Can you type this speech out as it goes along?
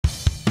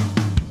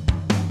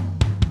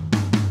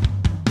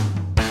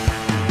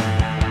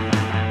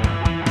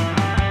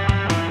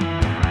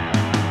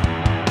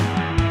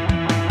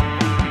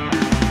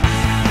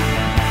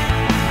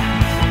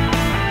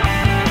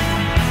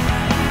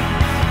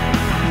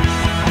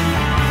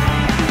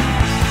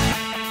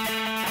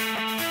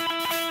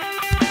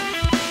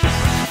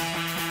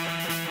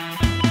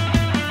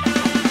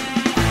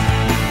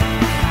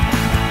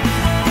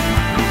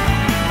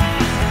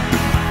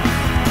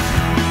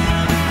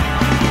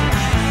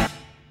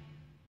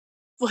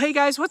Well, hey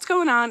guys, what's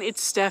going on?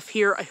 It's Stef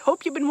here. I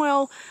hope you've been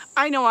well.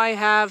 I know I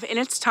have, and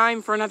it's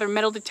time for another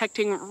metal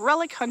detecting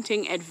relic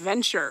hunting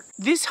adventure.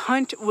 This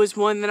hunt was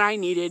one that I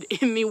needed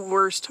in the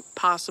worst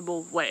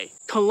possible way.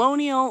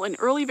 Colonial and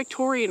early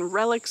Victorian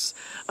relics,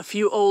 a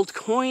few old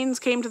coins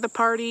came to the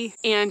party,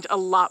 and a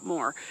lot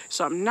more.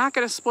 So I'm not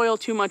going to spoil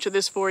too much of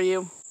this for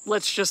you.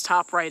 Let's just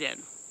hop right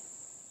in.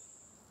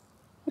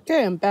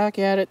 Okay, I'm back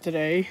at it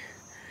today.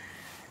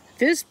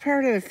 This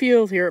part of the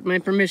field here at my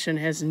permission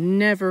has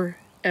never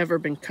ever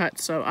been cut,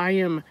 so I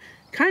am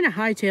kind of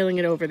hightailing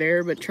it over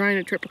there, but trying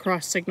to trip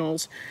across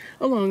signals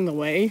along the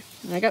way.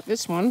 And I got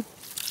this one.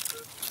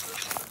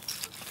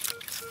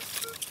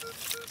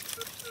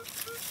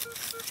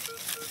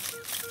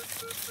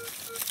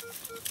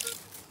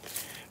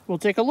 We'll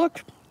take a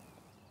look.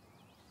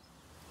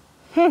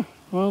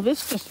 Well,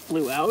 this just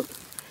flew out.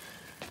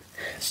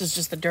 This is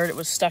just the dirt it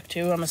was stuck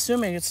to. I'm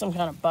assuming it's some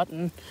kind of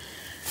button,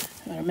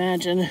 I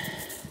imagine.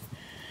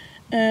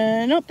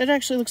 Nope, that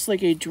actually looks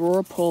like a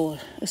drawer pull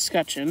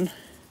escutcheon.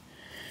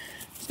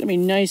 It's gonna be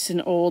nice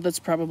and old. That's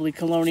probably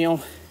colonial.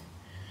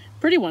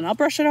 Pretty one. I'll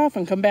brush it off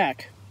and come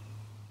back.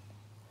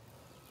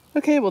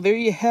 Okay, well there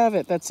you have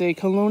it. That's a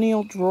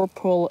colonial drawer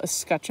pull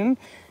escutcheon.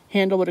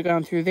 Handle would have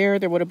gone through there.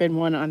 There would have been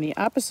one on the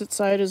opposite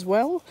side as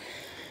well.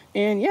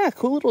 And yeah,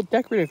 cool little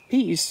decorative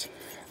piece.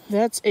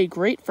 That's a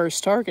great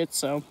first target,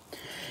 so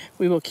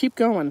we will keep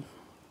going.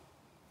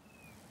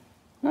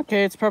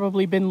 Okay, it's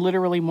probably been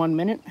literally 1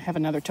 minute. I have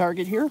another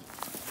target here.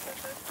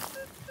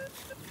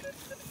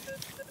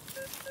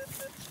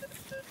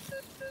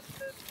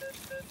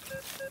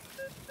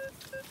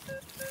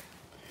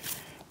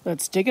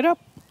 Let's dig it up.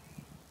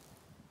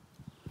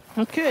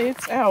 Okay,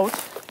 it's out.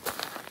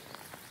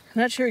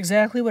 I'm not sure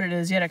exactly what it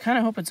is yet. I kind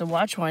of hope it's a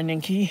watch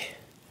winding key.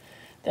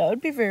 That would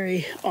be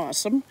very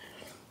awesome.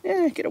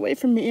 Yeah, get away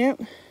from me,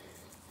 Ant.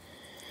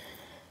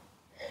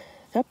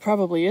 That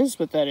probably is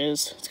what that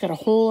is. It's got a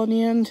hole on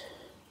the end.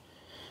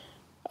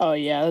 Oh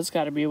yeah, that's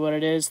got to be what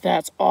it is.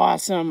 That's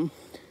awesome.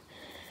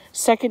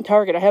 Second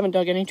target. I haven't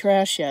dug any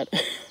trash yet.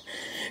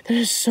 That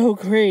is so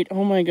great.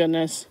 Oh my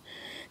goodness.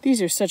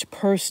 These are such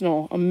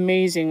personal,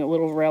 amazing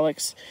little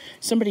relics.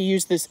 Somebody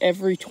used this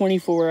every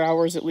 24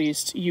 hours at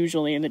least,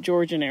 usually in the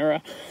Georgian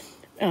era,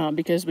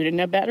 because we didn't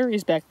have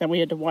batteries back then. We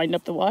had to wind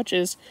up the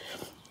watches.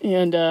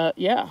 And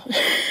yeah,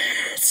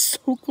 it's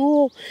so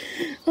cool.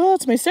 Oh,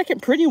 it's my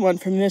second pretty one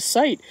from this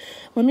site.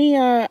 Let me,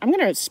 I'm going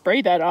to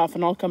spray that off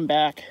and I'll come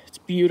back. It's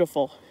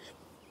beautiful.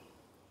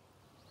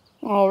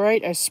 All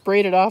right, I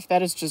sprayed it off.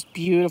 That is just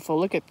beautiful.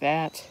 Look at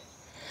that.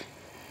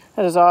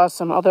 That is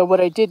awesome. Although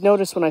what I did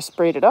notice when I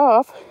sprayed it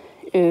off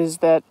is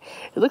that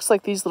it looks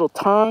like these little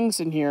tongs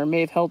in here may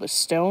have held a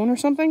stone or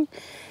something.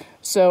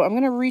 So I'm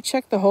going to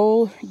recheck the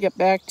hole, get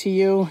back to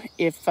you.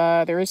 If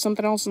there is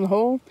something else in the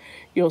hole,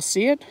 you'll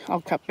see it. I'll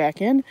cut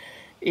back in.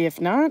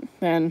 If not,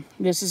 then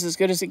this is as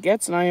good as it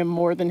gets, and I am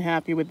more than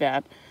happy with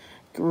that.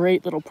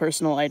 Great little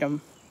personal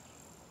item.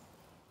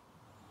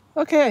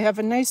 Okay, I have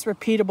a nice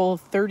repeatable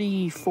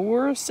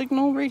 34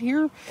 signal right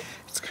here.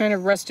 It's kind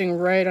of resting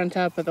right on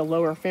top of the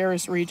lower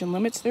Ferris region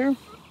limits there.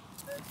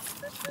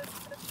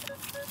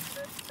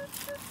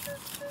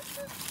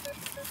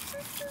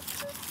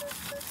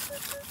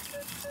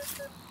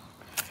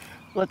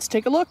 Let's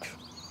take a look.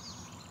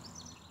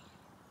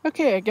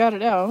 Okay, I got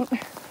it out.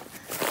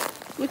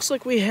 Looks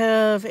like we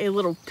have a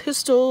little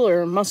pistol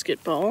or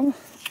musket ball.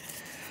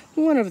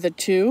 One of the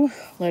two,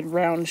 lead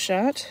round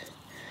shot.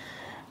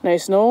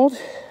 Nice and old.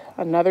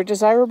 Another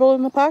desirable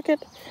in the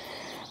pocket.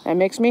 That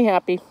makes me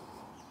happy.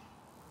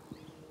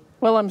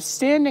 Well, I'm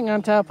standing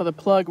on top of the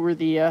plug where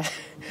the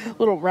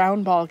little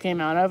round ball came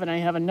out of, and I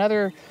have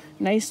another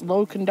nice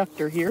low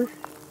conductor here.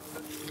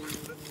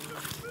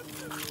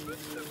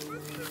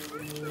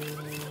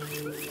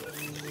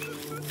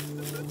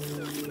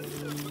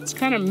 It's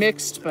kind of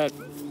mixed, but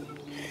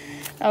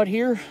out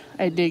here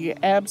I dig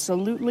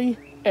absolutely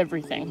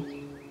everything.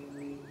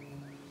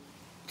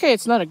 Okay,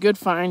 it's not a good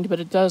find, but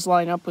it does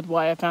line up with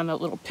why I found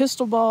that little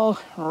pistol ball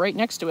right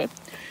next to it.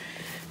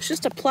 It's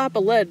just a plop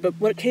of lead, but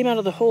what came out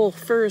of the hole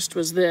first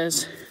was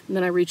this. And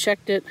then I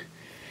rechecked it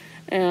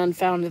and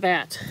found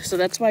that. So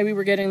that's why we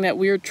were getting that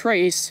weird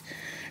trace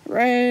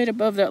right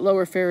above that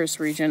lower Ferris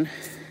region.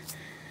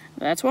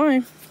 That's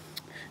why.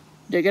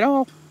 Dig it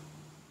all.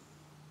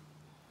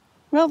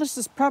 Well, this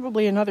is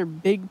probably another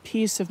big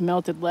piece of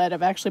melted lead.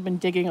 I've actually been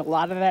digging a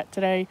lot of that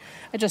today.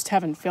 I just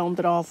haven't filmed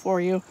it all for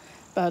you.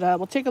 But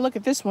we'll take a look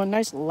at this one.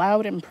 Nice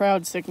loud and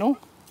proud signal.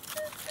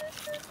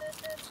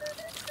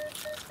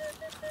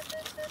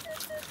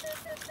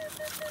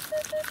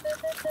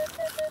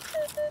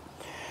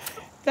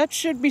 That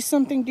should be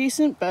something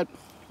decent, but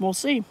we'll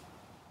see.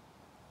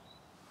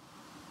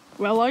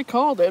 Well, I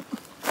called it.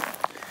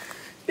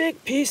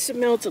 Big piece of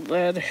melted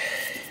lead.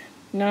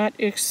 Not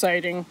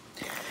exciting.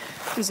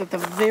 It was at the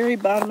very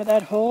bottom of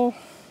that hole.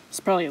 It's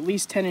probably at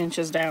least 10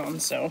 inches down,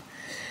 so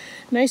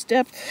nice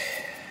depth,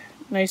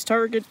 nice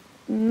target.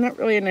 Not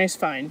really a nice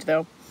find,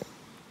 though.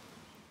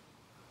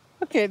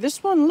 Okay,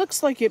 this one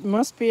looks like it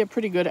must be a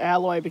pretty good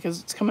alloy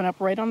because it's coming up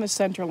right on the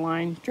center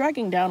line,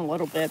 dragging down a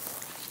little bit.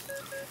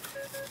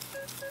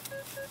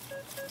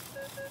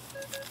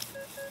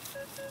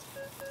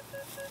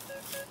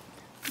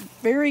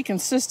 Very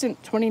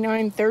consistent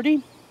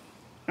 29.30.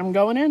 I'm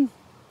going in.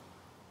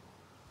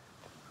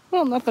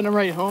 Well, nothing to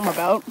write home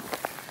about.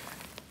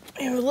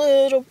 I have a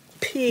little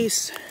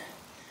piece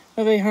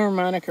of a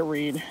harmonica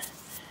reed.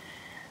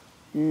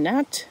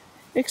 Not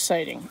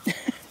exciting.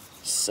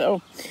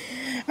 So,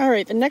 all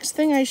right, the next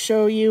thing I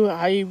show you,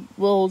 I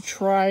will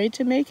try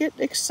to make it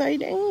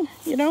exciting,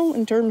 you know,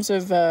 in terms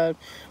of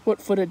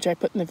what footage I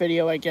put in the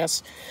video, I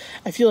guess.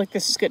 I feel like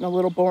this is getting a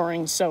little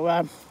boring.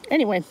 So,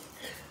 anyway,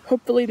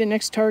 hopefully the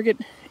next target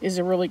is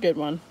a really good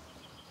one.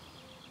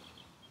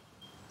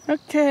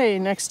 Okay,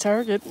 next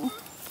target.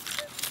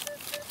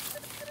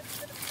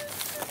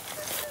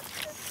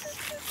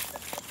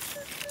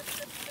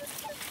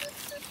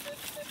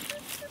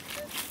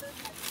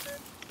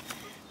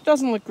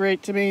 Doesn't look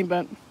great to me,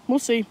 but we'll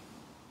see.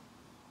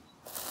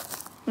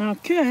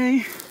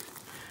 Okay,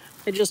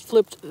 I just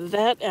flipped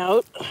that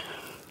out.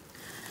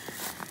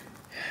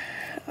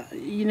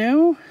 You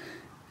know,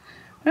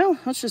 well,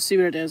 let's just see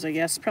what it is, I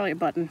guess. Probably a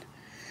button.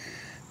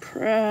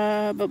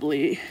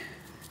 Probably.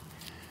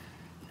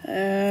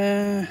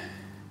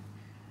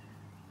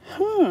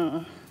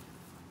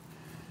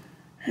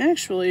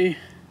 Actually,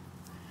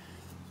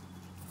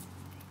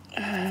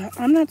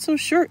 I'm not so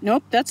sure.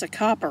 Nope, that's a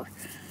copper.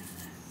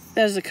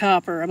 That is a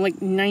copper. I'm like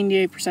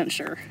 98%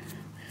 sure.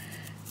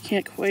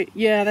 Can't quite.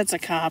 Yeah, that's a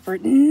copper.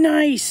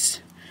 Nice!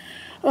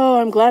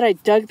 Oh, I'm glad I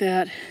dug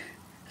that.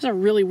 It's a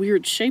really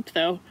weird shape,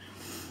 though.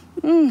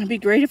 It'd be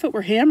great if it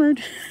were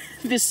hammered.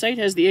 This site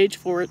has the age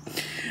for it.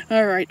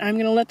 Alright, I'm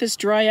going to let this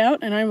dry out,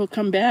 and I will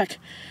come back.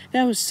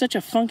 That was such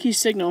a funky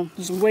signal. It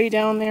was way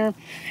down there,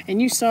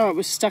 and you saw it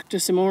was stuck to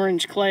some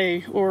orange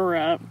clay,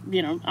 or,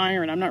 you know,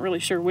 iron. I'm not really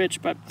sure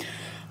which, but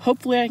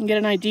hopefully I can get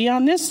an ID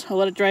on this. I'll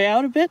let it dry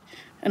out a bit,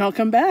 and I'll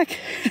come back.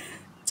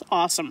 It's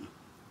awesome.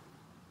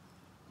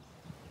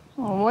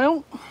 Oh,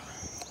 well,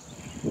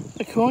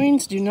 the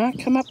coins do not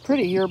come up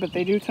pretty here, but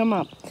they do come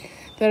up.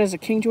 That is a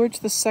King George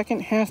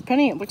II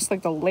halfpenny. It looks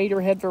like the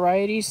later head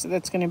variety, so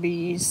that's going to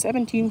be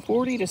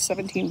 1740 to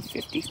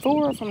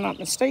 1754, if I'm not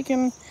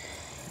mistaken.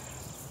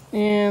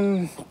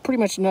 And pretty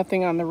much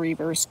nothing on the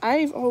reverse.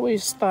 I've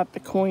always thought the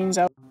coins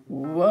out...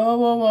 Whoa,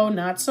 whoa, whoa,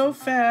 not so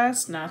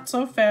fast, not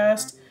so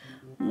fast.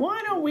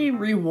 Why don't we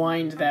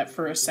rewind that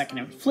for a second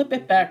and flip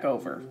it back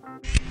over?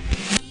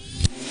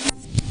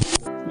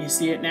 You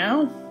see it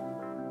now?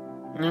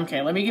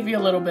 Okay, let me give you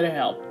a little bit of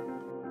help.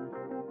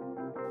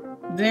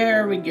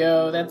 There we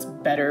go, that's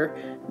better.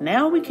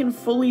 Now we can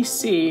fully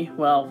see,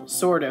 well,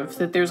 sort of,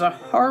 that there's a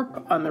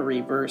harp on the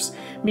reverse,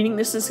 meaning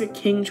this is a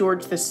King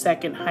George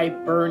II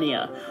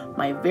Hibernia,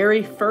 my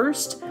very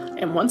first,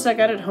 and once I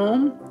got it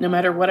home, no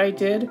matter what I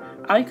did,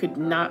 I could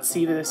not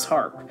see this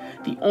harp.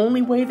 The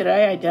only way that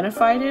I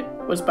identified it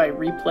was by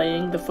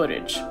replaying the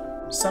footage.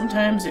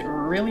 Sometimes it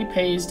really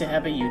pays to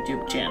have a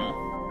YouTube channel.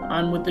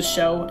 On with the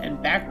show,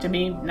 and back to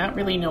me not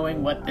really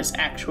knowing what this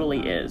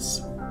actually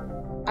is.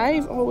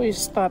 I've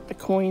always thought the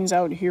coins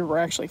out here were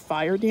actually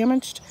fire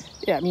damaged.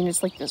 Yeah, I mean,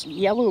 it's like this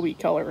yellowy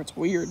color. It's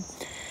weird.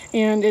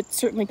 And it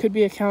certainly could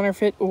be a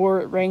counterfeit,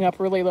 or it rang up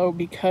really low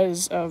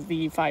because of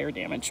the fire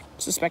damage.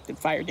 Suspected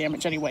fire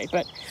damage anyway.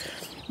 But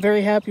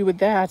very happy with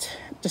that,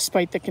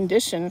 despite the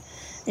condition.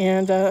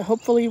 And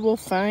hopefully we'll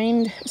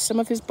find some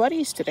of his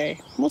buddies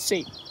today. We'll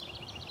see.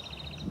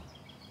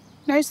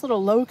 Nice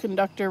little low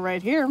conductor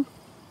right here.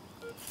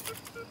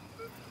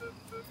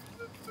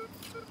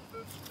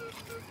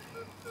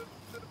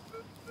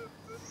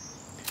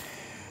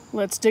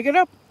 Let's dig it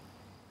up.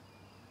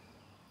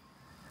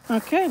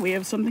 Okay, we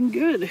have something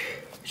good.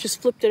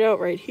 Just flipped it out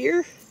right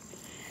here.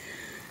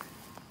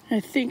 I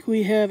think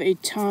we have a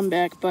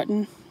Tomback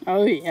button.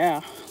 Oh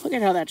yeah, look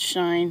at how that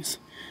shines.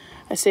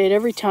 I say it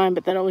every time,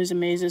 but that always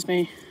amazes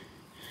me.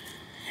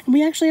 And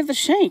we actually have the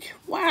shank.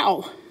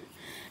 Wow.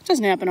 It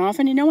doesn't happen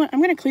often. You know what?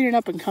 I'm going to clean it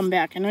up and come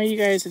back. I know you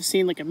guys have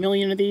seen like a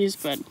million of these,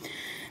 but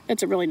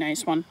that's a really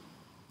nice one.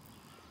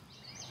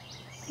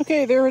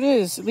 Okay, there it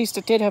is. At least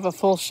it did have a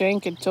full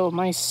shank until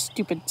my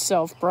stupid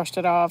self brushed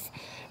it off.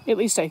 At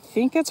least I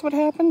think that's what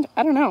happened.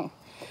 I don't know.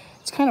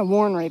 It's kind of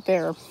worn right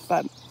there,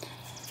 but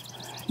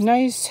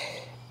nice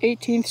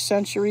 18th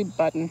century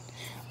button.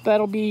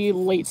 That'll be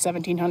late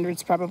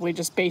 1700s, probably,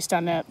 just based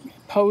on that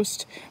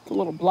post, the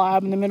little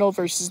blob in the middle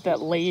versus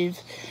that lathe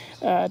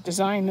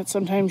design that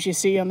sometimes you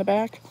see on the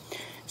back.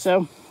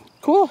 So,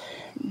 cool.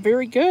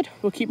 Very good.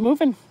 We'll keep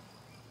moving.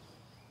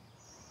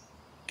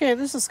 Okay,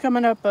 this is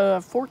coming up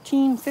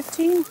 14,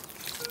 15.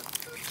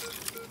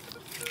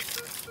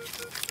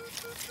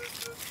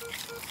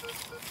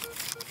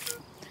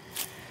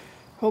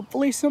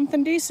 Hopefully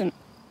something decent.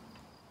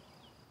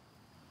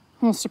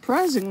 Well,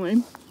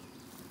 surprisingly,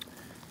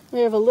 we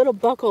have a little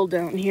buckle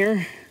down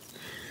here.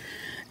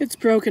 It's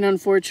broken,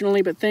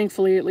 unfortunately, but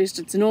thankfully, at least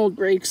it's an old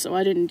break, so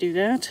I didn't do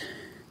that.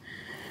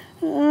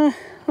 I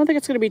don't think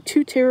it's going to be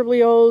too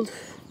terribly old.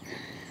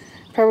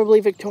 Probably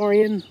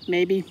Victorian,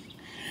 maybe.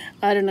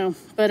 I don't know,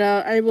 but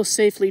I will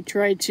safely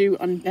try to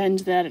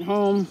unbend that at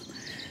home.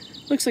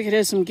 Looks like it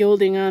has some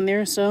gilding on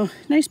there, so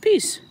nice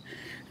piece.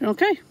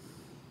 Okay.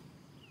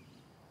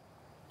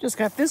 Just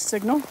got this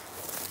signal.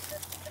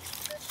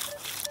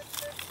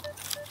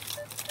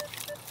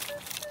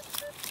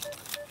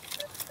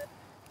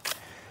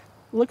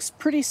 Looks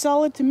pretty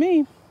solid to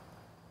me.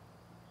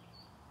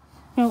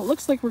 Now it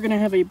looks like we're gonna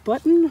have a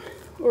button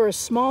or a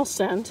small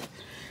scent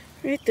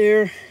right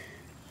there.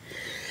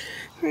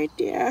 Right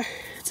there.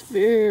 It's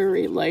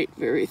very light,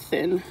 very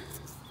thin.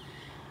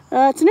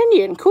 It's an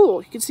Indian.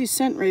 Cool. You can see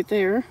scent right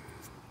there.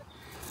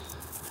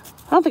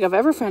 I don't think I've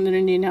ever found an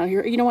Indian out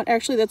here. You know what?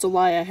 Actually, that's a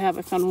lie. I have.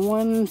 I found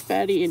one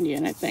fatty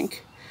Indian, I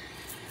think.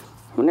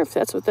 I wonder if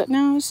that's what that...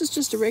 No, this is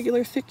just a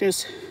regular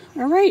thickness.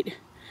 All right.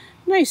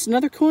 Nice.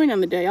 Another coin on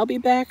the day. I'll be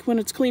back when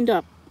it's cleaned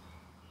up.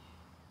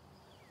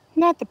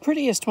 Not the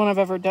prettiest one I've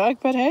ever dug,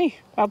 but hey,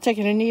 I'll take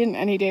an Indian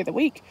any day of the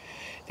week.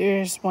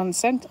 There's 1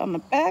 cent on the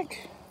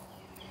back.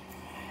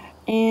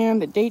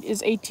 And the date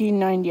is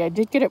 1890. I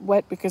did get it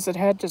wet because it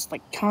had just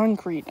like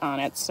concrete on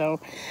it. So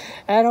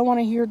I don't want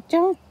to hear,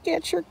 don't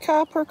get your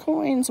copper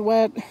coins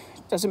wet.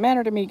 Doesn't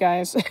matter to me,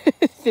 guys.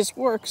 This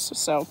works.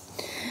 So,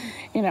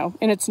 you know,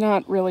 and it's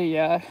not really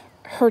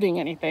hurting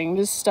anything.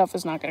 This stuff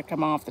is not going to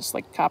come off. This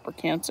like copper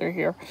cancer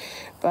here.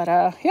 But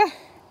yeah,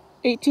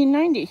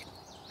 1890.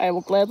 I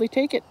will gladly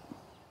take it.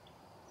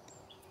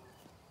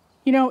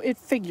 You know, it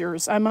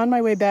figures. I'm on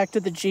my way back to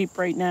the Jeep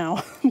right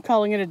now. I'm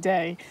calling it a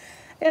day.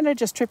 And I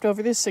just tripped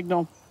over this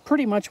signal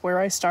pretty much where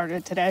I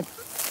started today.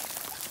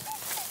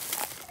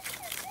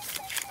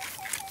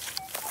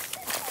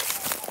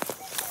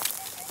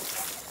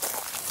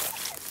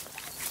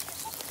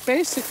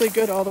 Basically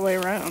good all the way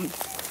around.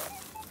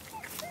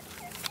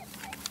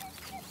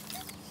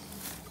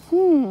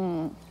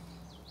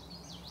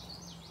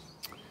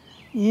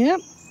 Yep.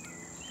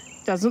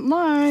 Doesn't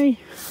lie.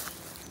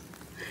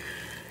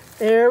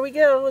 There we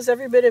go. It was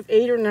every bit of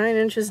 8 or 9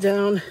 inches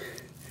down.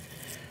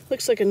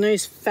 Looks like a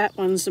nice fat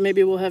one, so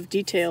maybe we'll have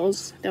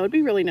details. That would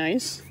be really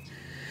nice.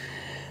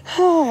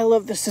 Oh, I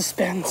love the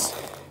suspense.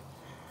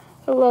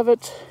 I love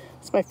it.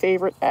 It's my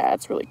favorite.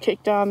 It's really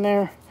caked on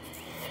there.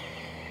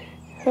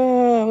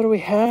 What do we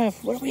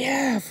have? What do we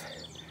have?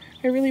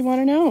 I really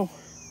want to know.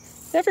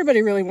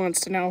 Everybody really wants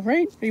to know,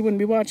 right? Or you wouldn't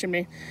be watching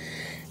me.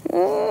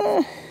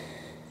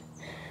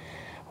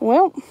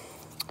 Well,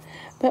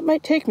 that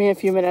might take me a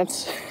few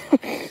minutes.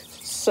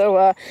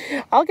 So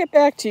I'll get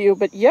back to you.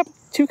 But yep,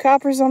 2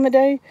 coppers on the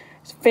day.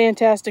 It's a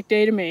fantastic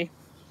day to me.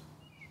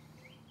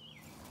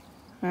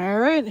 All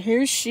right,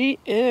 here she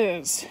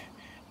is.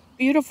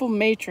 Beautiful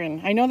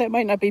matron. I know that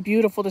might not be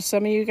beautiful to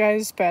some of you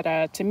guys,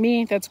 but to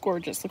me, that's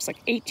gorgeous. Looks like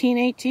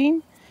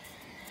 1818.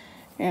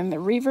 And the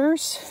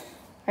reverse.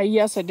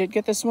 Yes, I did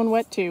get this one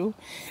wet too.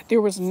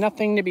 There was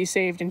nothing to be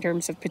saved in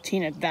terms of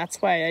patina.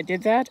 That's why I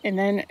did that. And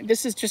then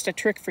this is just a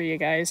trick for you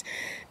guys.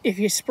 If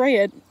you spray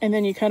it and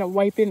then you kind of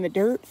wipe in the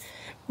dirt,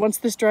 once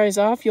this dries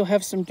off, you'll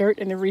have some dirt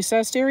in the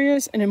recessed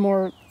areas and a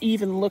more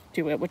even look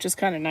to it, which is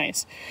kind of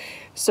nice.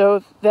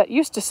 So that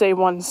used to say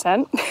 1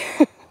 cent.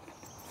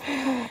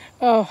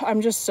 Oh,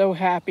 I'm just so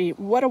happy.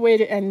 What a way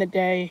to end the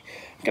day.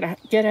 I'm gonna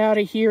get out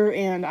of here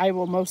and I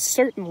will most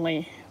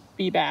certainly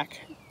be back.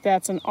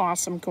 That's an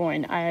awesome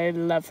coin. I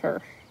love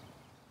her.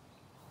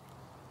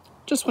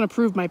 Just want to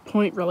prove my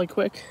point really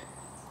quick.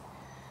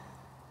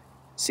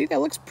 See, that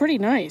looks pretty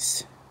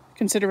nice,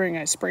 considering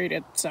I sprayed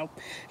it. So,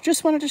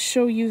 just wanted to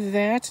show you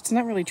that. It's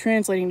not really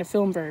translating to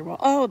film very well.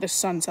 Oh, the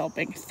sun's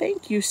helping.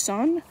 Thank you,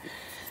 sun.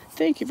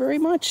 Thank you very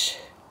much.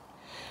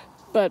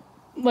 But,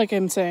 like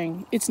I'm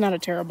saying, it's not a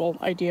terrible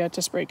idea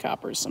to spray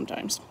coppers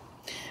sometimes.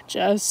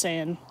 Just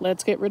saying.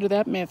 Let's get rid of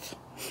that myth.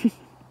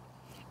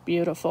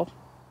 Beautiful.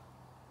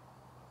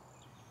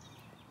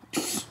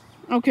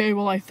 Okay,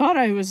 well, I thought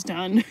I was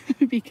done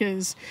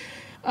because,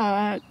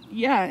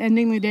 yeah,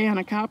 ending the day on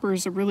a copper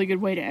is a really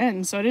good way to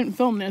end, so I didn't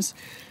film this.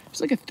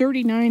 It's like a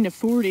 39 to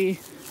 40.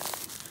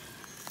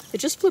 I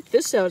just flipped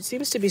this out. It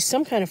seems to be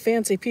some kind of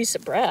fancy piece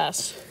of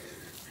brass.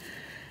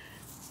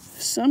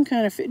 Some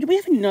kind of... Do we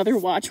have another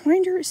watch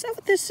winder? Is that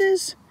what this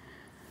is?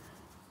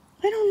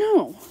 I don't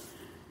know.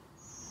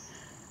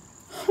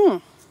 Huh.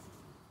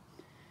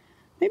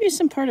 Maybe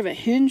some part of a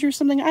hinge or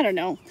something. I don't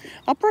know.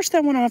 I'll brush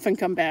that one off and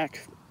come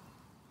back.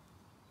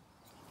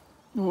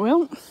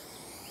 Well,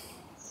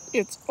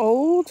 it's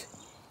old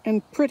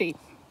and pretty.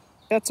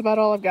 That's about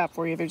all I've got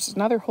for you. There's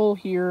another hole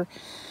here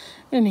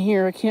and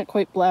here. I can't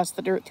quite blast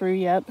the dirt through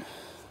yet.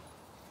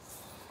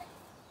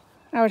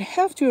 I would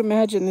have to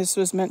imagine this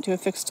was meant to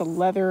affix to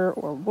leather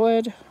or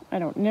wood. I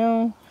don't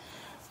know.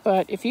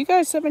 But if you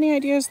guys have any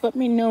ideas, let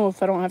me know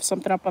if I don't have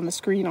something up on the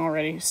screen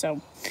already.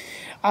 So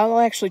I'll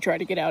actually try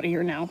to get out of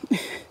here now.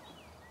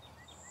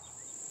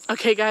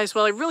 Okay, guys,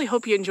 well, I really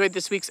hope you enjoyed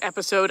this week's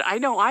episode. I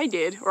know I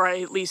did, or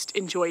I at least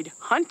enjoyed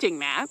hunting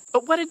that.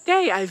 But what a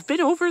day. I've been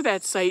over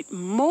that site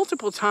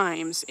multiple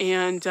times,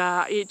 and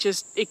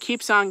it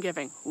keeps on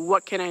giving.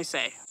 What can I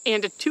say?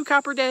 And a 2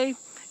 copper day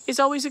is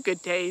always a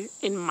good day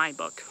in my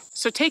book.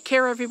 So take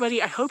care,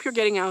 everybody. I hope you're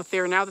getting out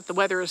there now that the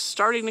weather is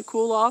starting to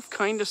cool off,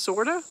 kind of,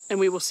 sort of,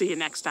 and we will see you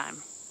next time.